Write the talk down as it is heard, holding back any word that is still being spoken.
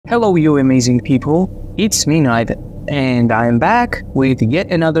Hello you amazing people, it's me Ivan, and I am back with yet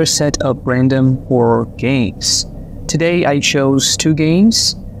another set of random horror games. Today I chose two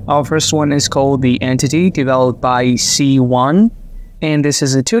games. Our first one is called The Entity, developed by C1, and this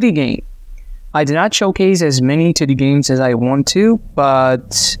is a 2D game. I did not showcase as many 2D games as I want to,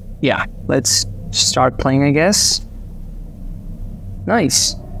 but yeah, let's start playing I guess.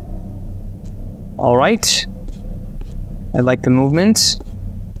 Nice. Alright. I like the movement.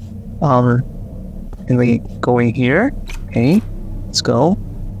 Can we go in here? Okay, let's go.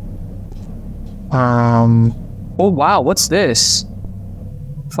 Oh wow, what's this?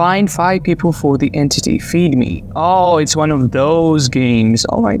 Find 5 people for the entity. Feed me. Oh, it's one of those games.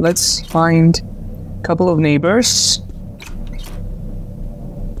 Alright, let's find a couple of neighbors.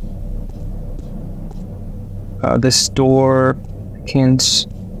 This door, I can't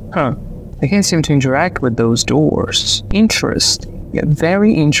seem to interact with those doors. Interesting. Yeah,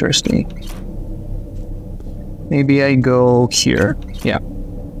 very interesting. Maybe I go here. Yeah.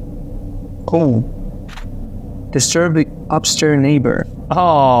 Oh. Disturb the upstairs neighbor.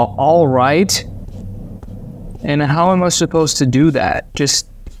 Oh, alright. And how am I supposed to do that? Just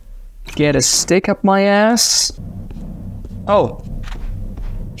get a stick up my ass? Oh.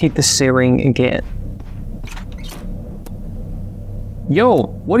 Hit the ceiling again. Yo,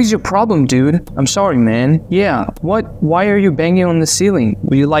 what is your problem, dude? I'm sorry, man. Yeah, what? Why are you banging on the ceiling?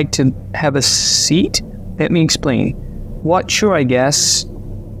 Would you like to have a seat? Let me explain. What? Sure, I guess.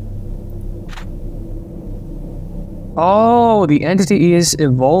 Oh, the entity is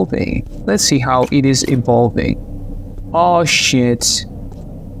evolving. Let's see how it is evolving. Oh, shit.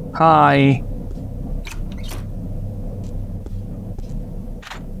 Hi.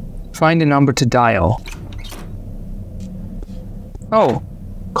 Find a number to dial. Oh,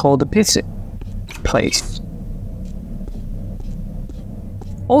 call the pizza place.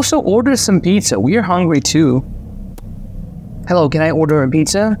 Also, order some pizza. We're hungry too. Hello, can I order a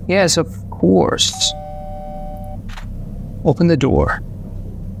pizza? Yes, of course. Open the door.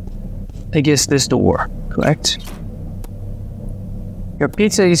 I guess this door, correct? Your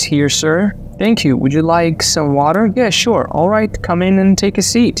pizza is here, sir. Thank you. Would you like some water? Yeah, sure. All right, come in and take a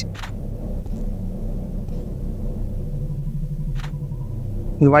seat.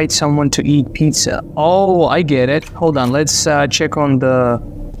 Invite someone to eat pizza. Oh, I get it. Hold on, let's check on the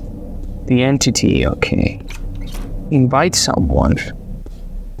entity. Okay. Invite someone.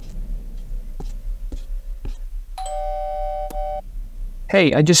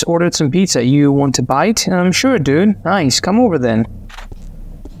 Hey, I just ordered some pizza. You want to bite? Sure, dude. Nice. Come over then.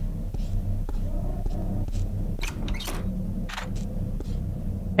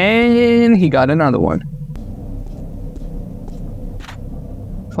 And he got another one.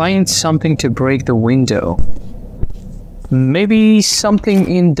 Find something to break the window. Maybe something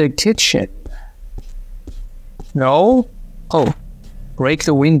in the kitchen. No? Oh, break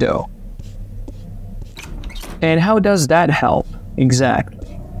the window. And how does that help?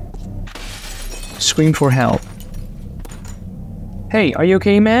 Exactly. Scream for help. Hey, are you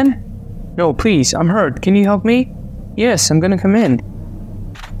okay, man? No, please, I'm hurt. Can you help me? Yes, I'm gonna come in.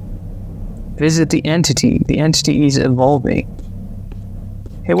 Visit the entity. The entity is evolving.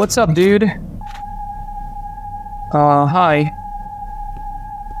 Hey, what's up, dude? Hi.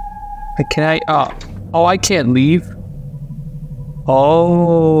 Can I, oh, I can't leave.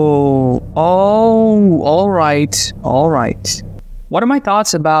 Oh, alright. What are my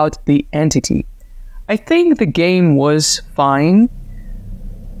thoughts about the entity? I think the game was fine.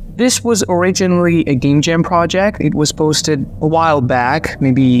 This was originally a game jam project. It was posted a while back,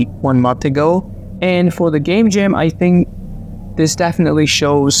 maybe 1 month ago. And for the game jam, I think this definitely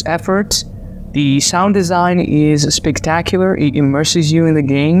shows effort. The sound design is spectacular. It immerses you in the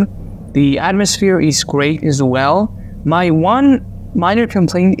game. The atmosphere is great as well. My one minor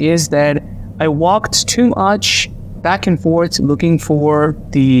complaint is that I walked too much back and forth looking for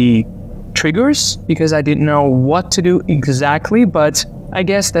the triggers because I didn't know what to do exactly, but I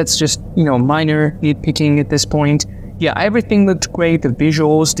guess that's just, you know, minor nitpicking at this point. Yeah, everything looked great, the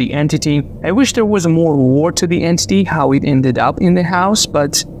visuals, the entity. I wish there was more lore to the entity, how it ended up in the house,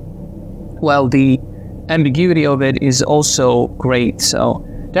 but, well, the ambiguity of it is also great. So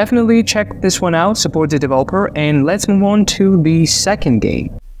definitely check this one out, support the developer, and let's move on to the second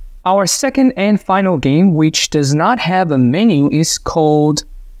game. Our second and final game, which does not have a menu, is called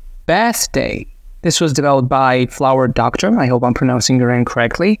Bathday. This was developed by Flower Doctor. I hope I'm pronouncing the name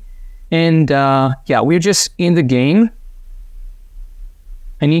correctly. And yeah, we're just in the game.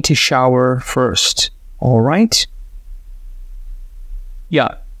 I need to shower first. All right.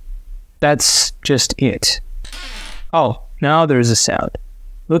 Yeah, that's just it. Oh, now there's a sound.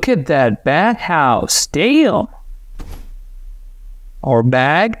 Look at that bathhouse. Damn. Or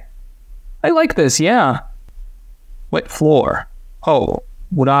bag. I like this, yeah. Wet floor. Oh,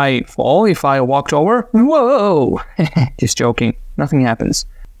 would I fall if I walked over? Whoa! Just joking. Nothing happens.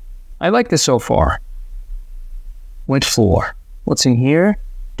 I like this so far. Wet floor. What's in here?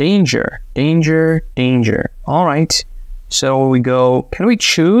 Danger. Danger. Danger. Alright. So we go... Can we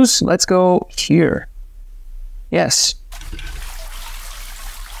choose? Let's go here. Yes.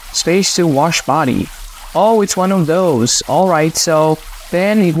 Space to wash body. Oh, it's one of those. Alright, so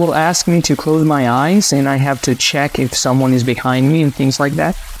then it will ask me to close my eyes and I have to check if someone is behind me and things like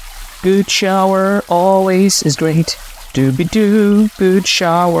that. Good shower always is great. Doobie-doo, good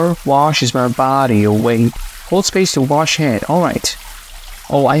shower washes my body away. Hold space to wash head. Alright.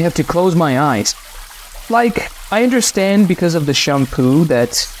 Oh, I have to close my eyes. Like, I understand because of the shampoo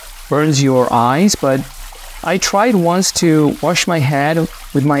that burns your eyes, but I tried once to wash my head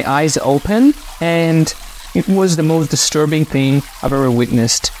with my eyes open, and it was the most disturbing thing I've ever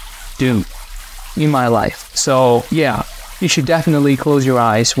witnessed do in my life. So, yeah, you should definitely close your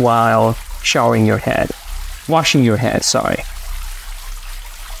eyes while showering your head. Washing your head, sorry.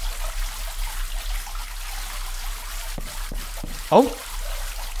 Oh,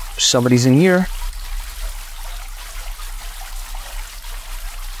 somebody's in here.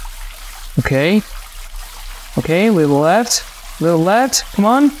 Okay. Okay, little left. Little left. Come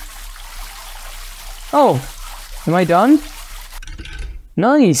on. Oh, am I done?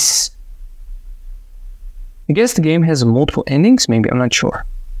 Nice. I guess the game has multiple endings, maybe, I'm not sure.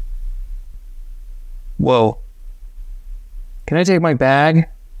 Whoa. Can I take my bag,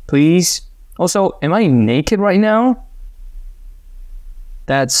 please? Also, am I naked right now?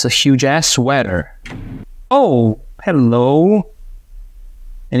 That's a huge ass sweater. Oh, hello.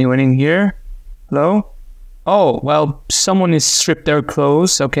 Anyone in here? Hello? Oh, well, someone is stripped their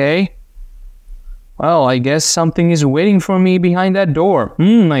clothes, okay. Well, I guess something is waiting for me behind that door.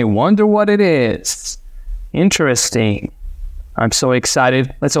 I wonder what it is. Interesting. I'm so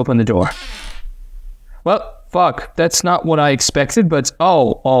excited. Let's open the door. Well, fuck, that's not what I expected, but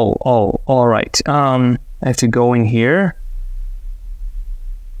alright. I have to go in here.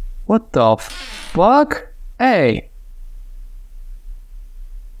 What the fuck? Hey.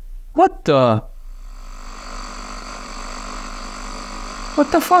 What the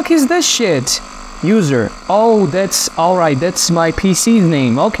fuck is this shit? User. Oh, that's alright. That's my PC's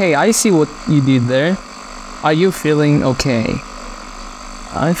name. Okay, I see what you did there. Are you feeling okay?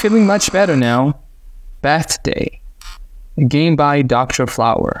 I'm feeling much better now. Bathday. A game by Dr.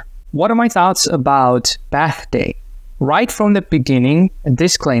 Flower. What are my thoughts about Bathday? Right from the beginning, a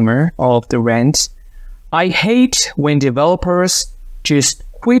disclaimer of the rant. I hate when developers just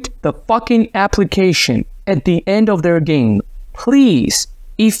quit the fucking application at the end of their game. Please,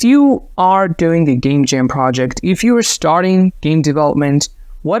 if you are doing the game jam project, if you are starting game development,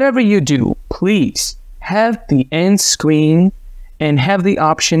 whatever you do, please have the end screen and have the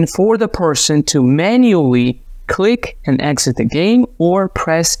option for the person to manually click and exit the game or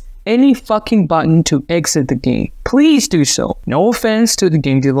press any fucking button to exit the game. Please do so. No offense to the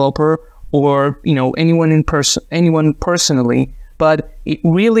game developer or, you know, anyone personally, but it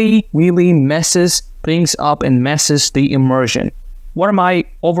really messes things up and messes the immersion. What are my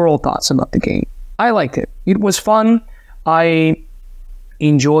overall thoughts about the game? I liked it. It was fun. I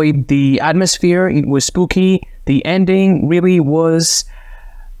enjoyed the atmosphere. It was spooky. The ending really was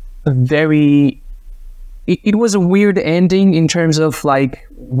it was a weird ending in terms of like,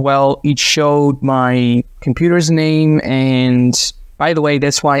 well, it showed my computer's name, and by the way,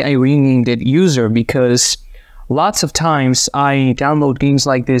 that's why I renamed it User, because lots of times I download games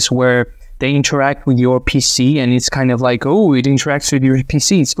like this where they interact with your PC and it's kind of like, oh, it interacts with your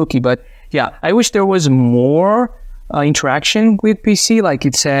PC, it's spooky. But yeah, I wish there was more interaction with PC, like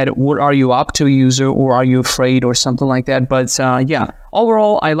it said, what are you up to, user, or are you afraid, or something like that. But yeah,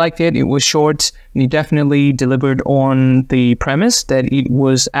 overall, I liked it. It was short. It definitely delivered on the premise that it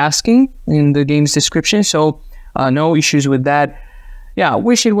was asking in the game's description. So no issues with that. Yeah,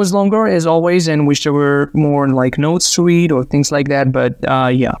 wish it was longer as always, and wish there were more like notes to read or things like that. But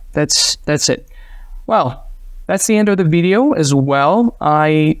yeah, that's it. Well, that's the end of the video as well.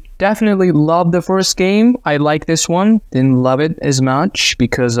 I definitely loved the first game. I like this one. Didn't love it as much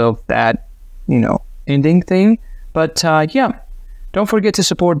because of that, you know, ending thing. But yeah, don't forget to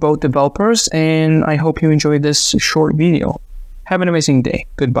support both developers, and I hope you enjoyed this short video. Have an amazing day.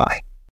 Goodbye.